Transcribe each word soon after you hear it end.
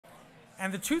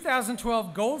And the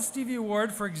 2012 Gold Stevie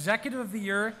Award for Executive of the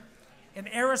Year in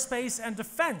Aerospace and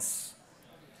Defense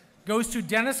goes to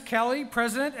Dennis Kelly,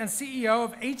 President and CEO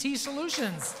of AT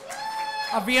Solutions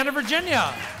of Vienna,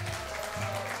 Virginia.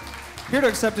 Here to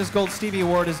accept his Gold Stevie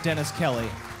Award is Dennis Kelly.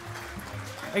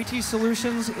 AT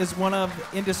Solutions is one of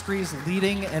industry's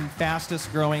leading and fastest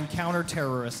growing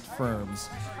counter-terrorist firms.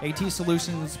 AT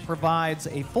Solutions provides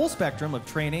a full spectrum of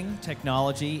training,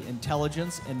 technology,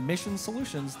 intelligence, and mission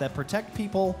solutions that protect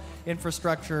people,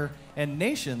 infrastructure, and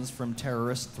nations from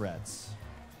terrorist threats.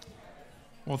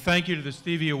 Well, thank you to the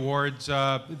Stevie Awards.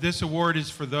 This award is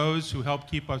for those who help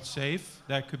keep us safe.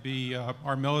 That could be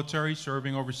our military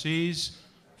serving overseas,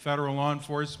 federal law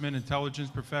enforcement, intelligence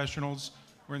professionals.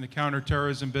 We're in the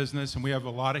counterterrorism business, and we have a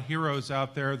lot of heroes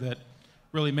out there that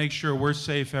really make sure we're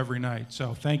safe every night.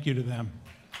 So thank you to them.